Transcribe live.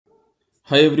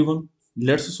Hi everyone,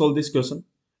 let's solve this question.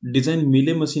 Design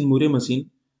Mealy machine Murray machine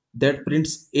that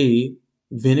prints A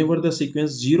whenever the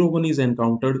sequence 01 is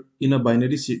encountered in a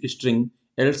binary string,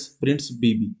 else prints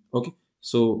BB. Okay,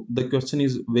 so the question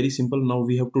is very simple. Now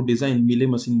we have to design Mealy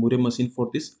machine Murray machine for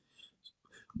this.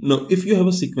 Now, if you have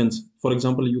a sequence, for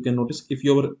example, you can notice if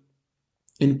your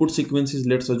input sequence is,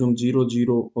 let's assume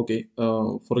 00, okay,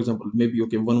 for example, maybe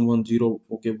okay 110,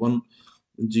 okay 1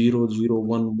 0 0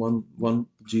 1 1 1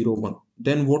 0 1.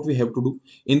 Then what we have to do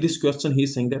in this question, he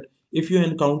is saying that if you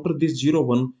encounter this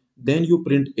 01, then you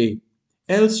print A,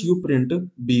 else you print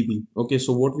BB. Okay,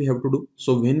 so what we have to do,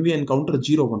 so when we encounter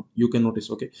 01, you can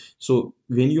notice, okay, so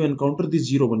when you encounter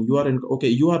this 01, you are in, okay,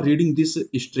 you are reading this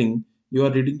string, you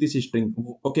are reading this string,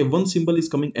 okay, one symbol is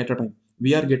coming at a time,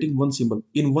 we are getting one symbol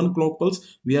in one clock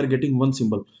pulse, we are getting one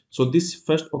symbol. So this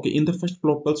first, okay, in the first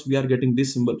clock pulse we are getting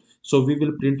this symbol, so we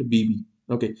will print BB.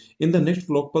 Okay, in the next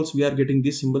clock pulse we are getting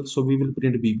this symbol, so we will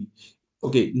print BB.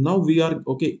 Okay, now we are,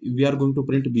 okay, we are going to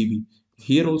print BB.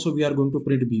 Here also we are going to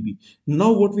print BB.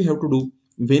 Now what we have to do,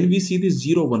 when we see this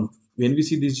 01, when we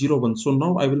see this 01, so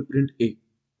now I will print A.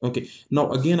 Okay,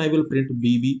 now again I will print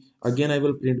BB, again I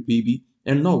will print BB,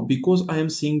 and now because I am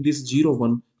seeing this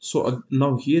 01, so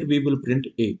now here we will print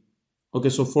A. Okay,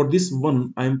 so for this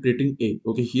one I am printing A.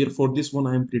 Okay, here for this one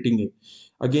I am printing A.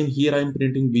 Again here I am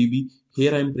printing BB,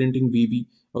 here I am printing BB.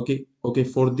 Okay, okay,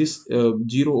 for this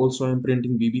 0 also I am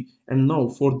printing BB, and now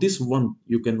for this one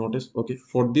you can notice, okay,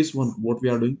 for this one what we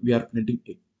are doing, we are printing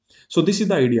A. So this is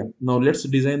the idea. Now let's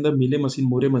design the Mealy machine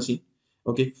Murray machine.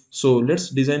 Okay, so let's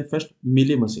design first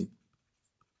Mealy machine.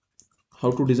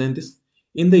 How to design this?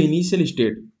 In the initial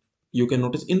state, you can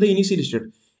notice in the initial state,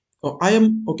 I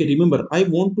am, okay, remember I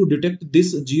want to detect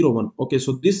this 01. Okay,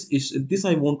 so this is this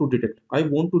I want to detect, I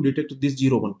want to detect this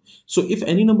 01. So if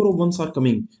any number of ones are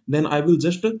coming, then I will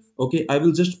just, okay, I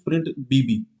will just print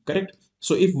BB, correct?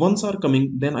 So if ones are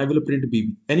coming, then I will print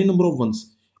BB. Any number of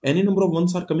ones, any number of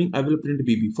ones are coming, I will print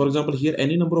BB. For example, here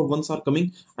any number of ones are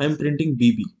coming, I am printing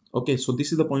BB. Okay, so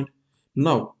this is the point.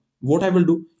 Now what I will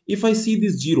do, if I see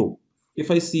this 0,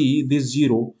 if I see this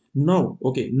 0, now,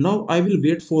 okay, now I will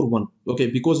wait for 1. Okay,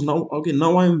 because now, okay,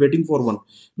 now I am waiting for 1.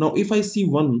 Now if I see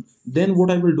 1, then what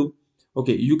I will do,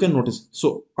 okay, you can notice,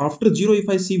 so after 0 if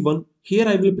I see 1, here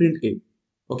I will print A.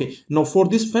 Okay, now for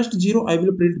this first 0 I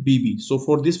will print BB. So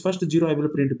for this first 0 I will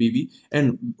print BB,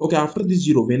 and okay, after this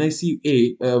 0 when I see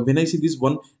A, when I see this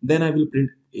 1, then I will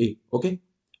print A. Okay,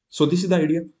 so this is the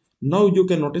idea. Now you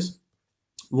can notice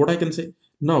what I can say.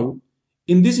 Now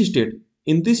in this state,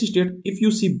 in this state, if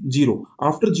you see 0,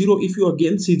 after 0 if you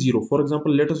again see 0, for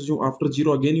example, let us assume after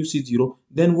 0 again you see 0,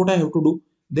 then what I have to do,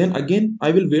 then again I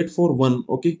will wait for 1.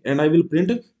 Okay, and I will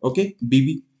print, okay,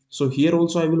 BB. So here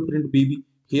also I will print BB,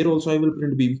 here also I will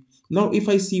print BB. Now if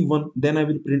I see 1, then I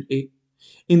will print A.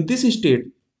 In this state,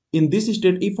 in this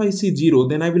state if I see 0,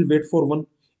 then I will wait for 1.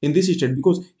 In this state,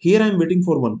 because here I am waiting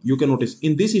for 1, you can notice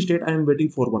in this state I am waiting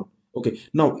for 1. Okay,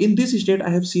 now in this state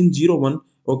I have seen 0 1.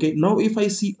 Okay, now if I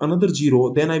see another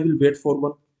 0, then I will wait for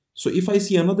 1. So if I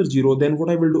see another 0, then what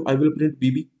I will do, I will print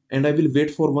BB and I will wait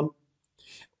for 1.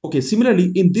 Okay,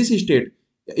 similarly in this state,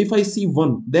 if I see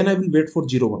 1, then I will wait for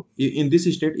 0 1. In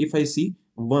this state if I see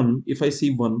 1, if I see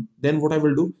 1, then what I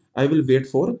will do, I will wait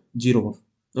for 0 1.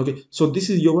 Okay, so this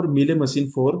is your Mealy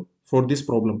machine for this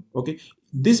problem. Okay,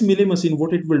 this Mealy machine,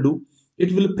 what it will do,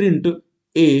 it will print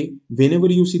A whenever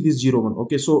you see this 0 1.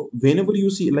 Okay, so whenever you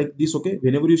see like this, okay,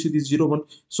 whenever you see this 0 1,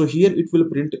 so here it will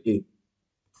print A.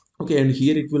 Okay, and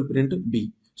here it will print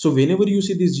B. So whenever you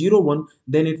see this 0 1,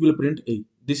 then it will print A.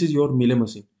 This is your Mealy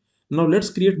machine. Now let's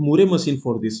create Murray machine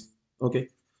for this. Okay,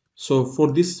 so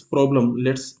for this problem,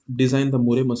 let's design the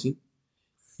Murray machine.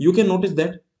 You can notice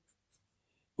that,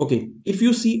 okay, if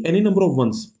you see any number of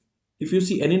ones, if you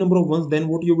see any number of ones, then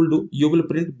what you will do, you will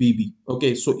print BB.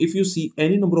 Okay, so if you see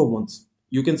any number of ones,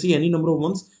 you can see any number of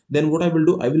ones, then what I will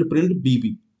do, I will print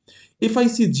BB. If I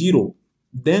see 0,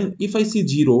 then if I see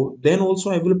 0, then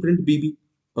also I will print BB.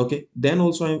 Okay, then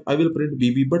also I will print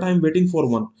BB, but I am waiting for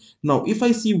 1. Now if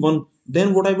I see 1,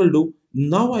 then what I will do,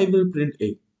 now I will print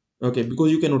A. Okay,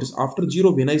 because you can notice after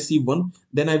 0 when I see 1,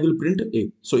 then I will print A.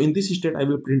 So in this state I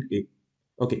will print A.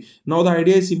 Okay, now the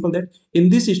idea is simple, that in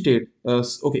this state,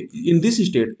 okay, in this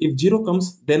state if 0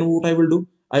 comes, then what I will do,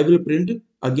 I will print,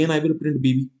 again I will print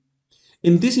BB.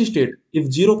 In this state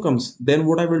if 0 comes, then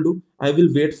what I will do, I will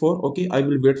wait for, okay, I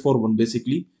will wait for 1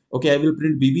 basically. Okay, I will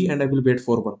print BB and I will wait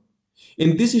for 1.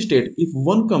 In this state if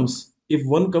 1 comes, if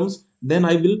 1 comes, then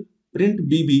I will print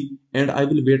BB and I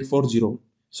will wait for 0.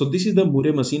 So this is the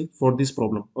Murray machine for this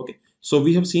problem. Okay, so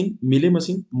we have seen Mealy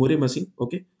machine, Murray machine.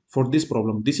 Okay, for this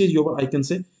problem, this is your, I can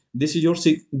say, This is your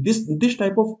this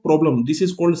type of problem, this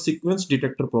is called sequence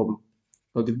detector problem.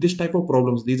 Okay, this type of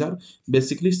problems, these are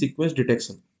basically sequence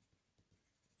detection.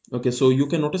 Okay, so you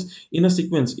can notice in a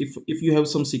sequence, if you have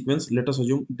some sequence, let us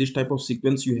assume this type of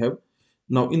sequence you have.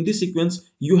 Now in this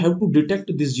sequence you have to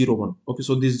detect this 0 1. Okay,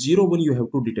 so this 0 1 you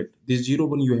have to detect, this 0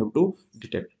 1 you have to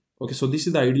detect. Okay, so this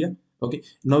is the idea. Okay,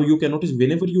 now you can notice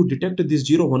whenever you detect this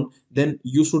 0 1, then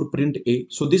you should print a.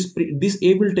 So this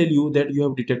a will tell you that you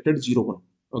have detected 0 1.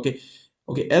 Okay,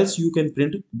 okay, else you can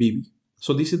print bb.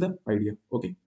 So this is the idea. Okay.